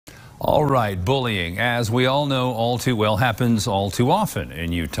All right, bullying, as we all know all too well, happens all too often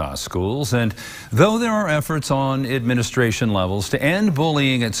in Utah schools. And though there are efforts on administration levels to end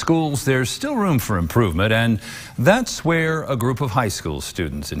bullying at schools, there's still room for improvement. And that's where a group of high school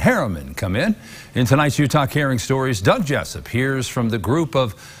students in Herriman come in. In tonight's Utah Caring Stories, Doug Jessop hears from the group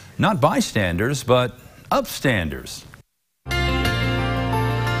of not bystanders, but upstanders.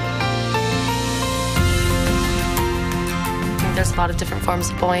 There's a lot of different forms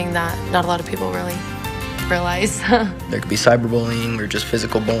of bullying that not a lot of people really realize. There could be cyberbullying or just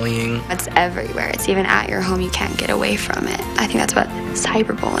physical bullying. It's everywhere. It's even at your home. You can't get away from it. I think that's what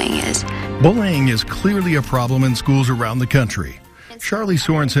cyberbullying is. Bullying is clearly a problem in schools around the country. Charlee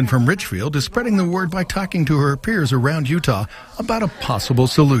Sorenson from Richfield is spreading the word by talking to her peers around Utah about a possible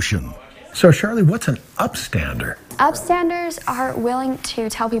solution. So, Charlee, what's an upstander? Upstanders are willing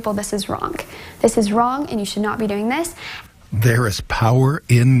to tell people this is wrong. This is wrong and you should not be doing this. There is power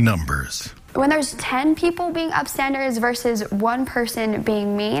in numbers. When there's 10 people being upstanders versus one person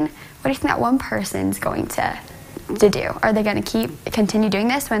being mean, what do you think that one person's going to do? Are they going to continue doing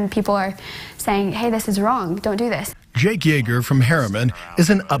this when people are saying, hey, this is wrong, don't do this? Jake Yeager from Herriman is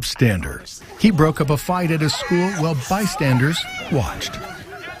an upstander. He broke up a fight at his school while bystanders watched.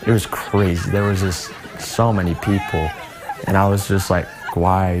 It was crazy. There was just so many people, and I was just like,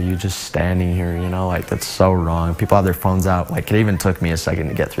 why are you just standing here, you know, like that's so wrong. People have their phones out. Like it even took me a second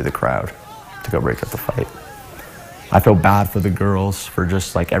to get through the crowd to go break up the fight. I feel bad for the girls for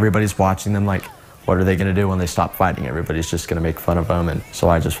just like everybody's watching them, like what are they gonna do when they stop fighting? Everybody's just gonna make fun of them, and so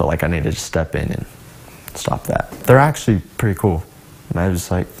I just felt like I needed to step in and stop that. They're actually pretty cool, and I was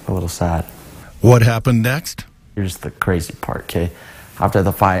like a little sad. What happened next? Here's the crazy part, okay? After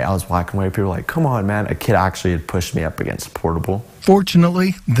the fight, I was walking away. People were like, come on, man. A kid actually had pushed me up against a portable.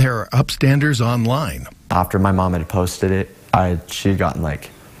 Fortunately, there are upstanders online. After my mom had posted it, she had gotten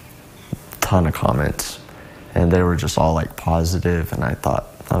like a ton of comments, and they were just all like positive, and I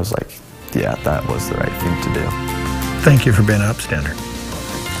was like, yeah, that was the right thing to do. Thank you for being an upstander.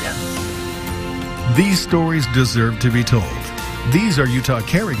 These stories deserve to be told. These are Utah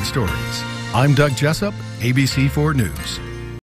Caring Stories. I'm Doug Jessop, ABC4 News.